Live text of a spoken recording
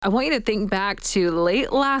I want you to think back to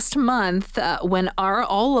late last month when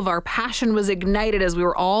all of our passion was ignited as we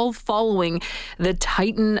were all following the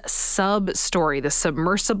Titan sub story, the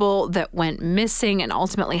submersible that went missing and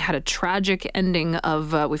ultimately had a tragic ending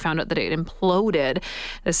of, we found out that it imploded.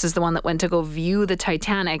 This is the one that went to go view the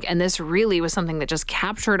Titanic, and this really was something that just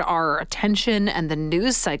captured our attention and the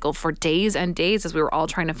news cycle for days and days as we were all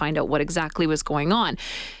trying to find out what exactly was going on.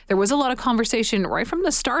 There was a lot of conversation right from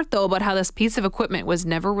the start, though, about how this piece of equipment was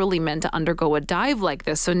never really meant to undergo a dive like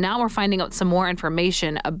this. So now we're finding out some more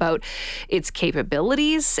information about its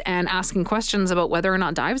capabilities and asking questions about whether or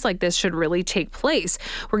not dives like this should really take place.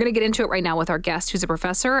 We're going to get into it right now with our guest, who's a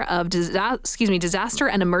professor of disaster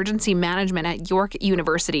and emergency management at York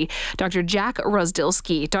University, Dr. Jack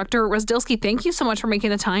Rozdilsky. Dr. Rozdilsky, thank you so much for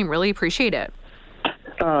making the time. Really appreciate it.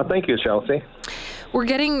 Thank you, Chelsea. We're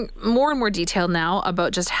getting more and more detail now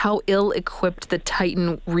about just how ill-equipped the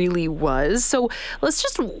Titan really was. So let's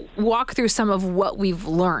just walk through some of what we've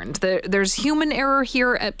learned. There's human error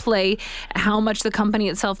here at play, how much the company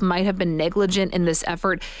itself might have been negligent in this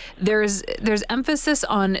effort. There's emphasis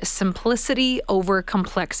on simplicity over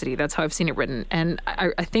complexity. That's how I've seen it written. And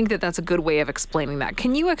I think that that's a good way of explaining that.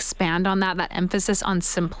 Can you expand on that emphasis on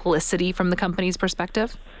simplicity from the company's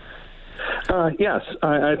perspective? Yes,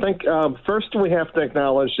 I think first we have to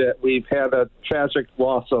acknowledge that we've had a tragic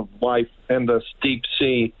loss of life in this deep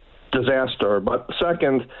sea disaster. But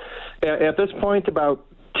second, at this point, about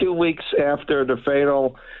 2 weeks after the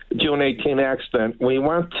fatal June 18 accident, we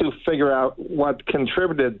want to figure out what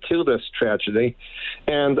contributed to this tragedy.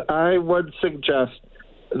 And I would suggest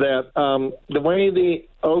that the way the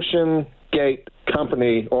Ocean Gate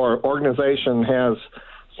company or organization has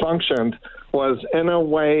functioned was in a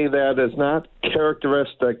way that is not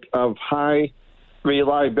characteristic of high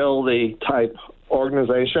reliability type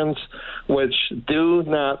organizations, which do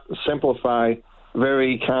not simplify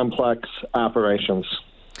very complex operations.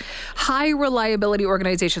 High reliability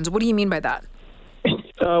organizations, what do you mean by that?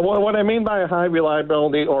 What I mean by a high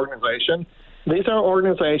reliability organization, these are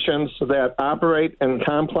organizations that operate in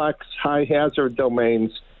complex high hazard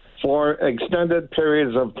domains for extended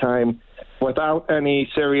periods of time without any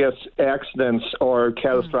serious accidents or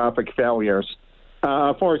catastrophic failures.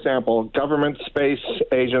 For example, government space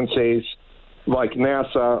agencies like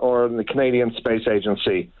NASA or the Canadian Space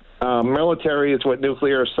Agency, militaries with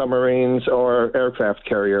nuclear submarines or aircraft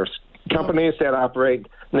carriers, companies that operate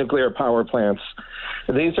nuclear power plants.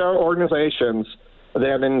 These are organizations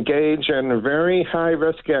that engage in very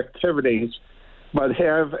high-risk activities but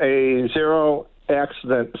have a zero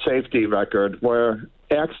accident safety record where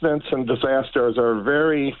accidents and disasters are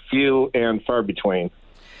very few and far between.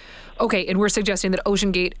 Okay, and we're suggesting that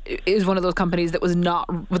Ocean Gate is one of those companies that was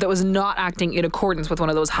not acting in accordance with one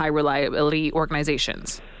of those high reliability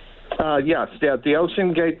organizations. Yes, the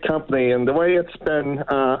Ocean Gate company and the way it's been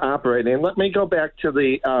operating. Let me go back to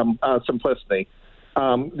the simplicity.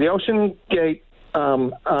 The Ocean Gate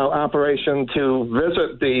operation to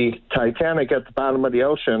visit the Titanic at the bottom of the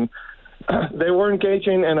ocean, they were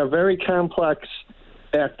engaging in a very complex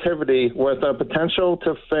activity with a potential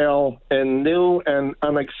to fail in new and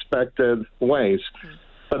unexpected ways.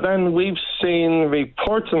 But then we've seen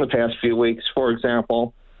reports in the past few weeks, for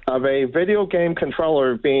example, of a video game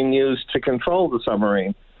controller being used to control the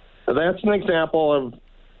submarine. That's an example of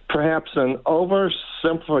perhaps an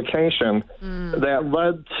oversimplification that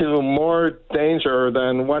led to more danger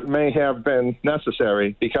than what may have been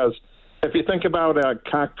necessary. Because if you think about a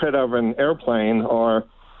cockpit of an airplane or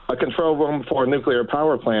a control room for a nuclear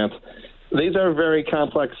power plant, these are very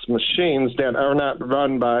complex machines that are not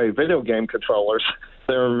run by video game controllers.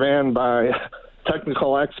 They're ran by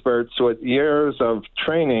technical experts with years of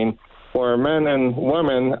training, where men and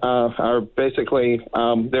women are basically,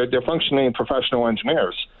 they're functioning professional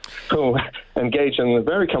engineers who engage in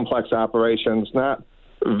very complex operations, not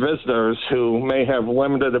visitors who may have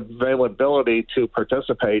limited availability to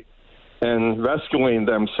participate in rescuing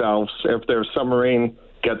themselves if their submarine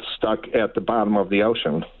gets stuck at the bottom of the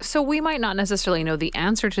ocean. So we might not necessarily know the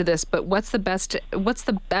answer to this, but what's the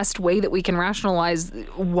best way that we can rationalize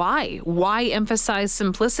why emphasize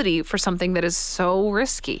simplicity for something that is so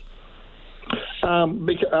risky?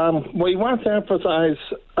 We want to emphasize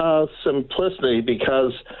simplicity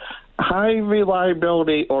because high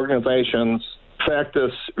reliability organizations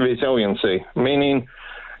practice resiliency, meaning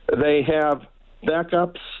they have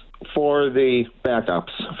backups for the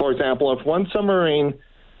backups. For example, if one submarine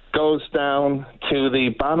goes down to the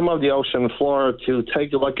bottom of the ocean floor to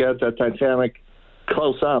take a look at the Titanic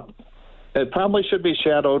close up, it probably should be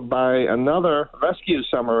shadowed by another rescue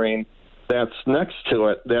submarine that's next to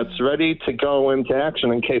it, that's ready to go into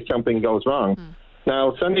action in case something goes wrong.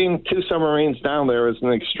 Now, sending 2 submarines down there is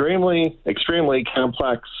an extremely, extremely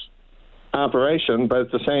complex operation, but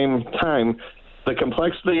at the same time, the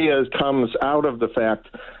complexity comes out of the fact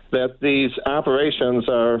that these operations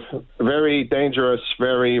are very dangerous,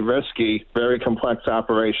 very risky, very complex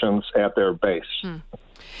operations at their base.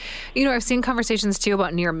 You know, I've seen conversations too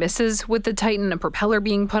about near misses with the Titan, a propeller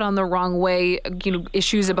being put on the wrong way,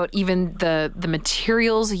 issues about even the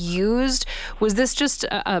materials used. Was this just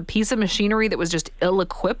a piece of machinery that was just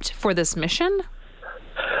ill-equipped for this mission?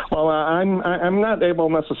 Well, I'm not able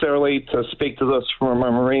necessarily to speak to this from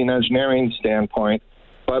a marine engineering standpoint,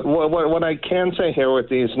 but what I can say here with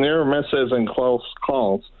these near misses and close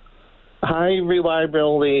calls, high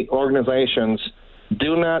reliability organizations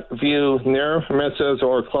do not view near misses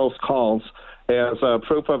or close calls as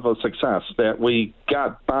proof of a success, that we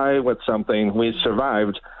got by with something, we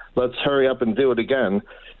survived, let's hurry up and do it again.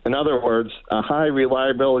 In other words, a high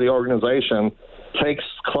reliability organization takes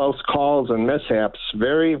close calls and mishaps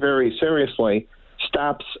very, very seriously,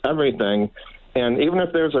 stops everything, and even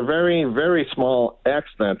if there's a very, very small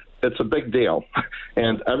accident, it's a big deal.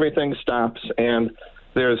 And everything stops, and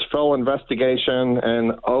there's full investigation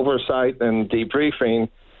and oversight and debriefing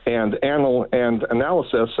and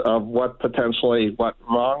analysis of what potentially went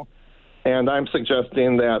wrong. And I'm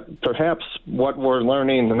suggesting that perhaps what we're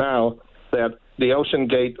learning now, that the Ocean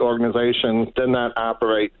Gate organization did not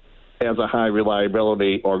operate as a high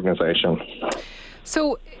reliability organization.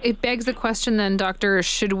 So it begs the question then, Doctor,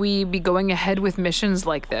 should we be going ahead with missions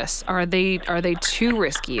like this? Are they too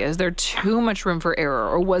risky? Is there too much room for error?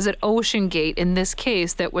 Or was it Ocean Gate in this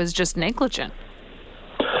case that was just negligent?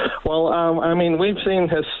 Well, we've seen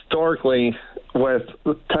historically with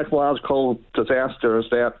technological disasters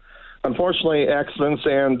that unfortunately accidents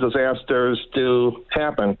and disasters do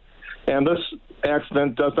happen. And this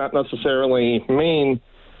accident does not necessarily mean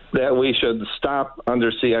that we should stop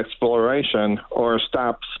undersea exploration or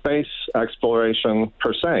stop space exploration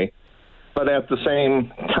per se. But at the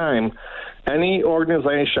same time, any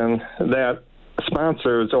organization that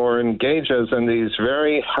sponsors or engages in these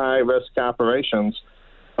very high-risk operations,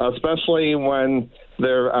 especially when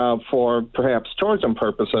they're for perhaps tourism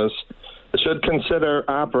purposes, should consider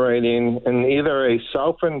operating in either a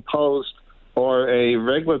self-imposed or a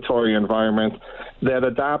regulatory environment that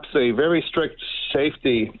adopts a very strict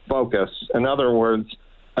safety focus. In other words,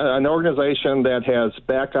 an organization that has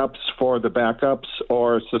backups for the backups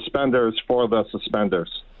or suspenders for the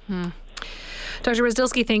suspenders. Dr.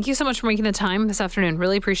 Rozdilsky, thank you so much for making the time this afternoon.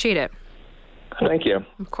 Really appreciate it. Thank you.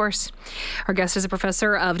 Of course. Our guest is a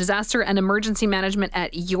professor of disaster and emergency management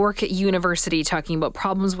at York University, talking about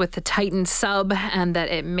problems with the Titan sub and that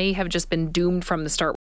it may have just been doomed from the start.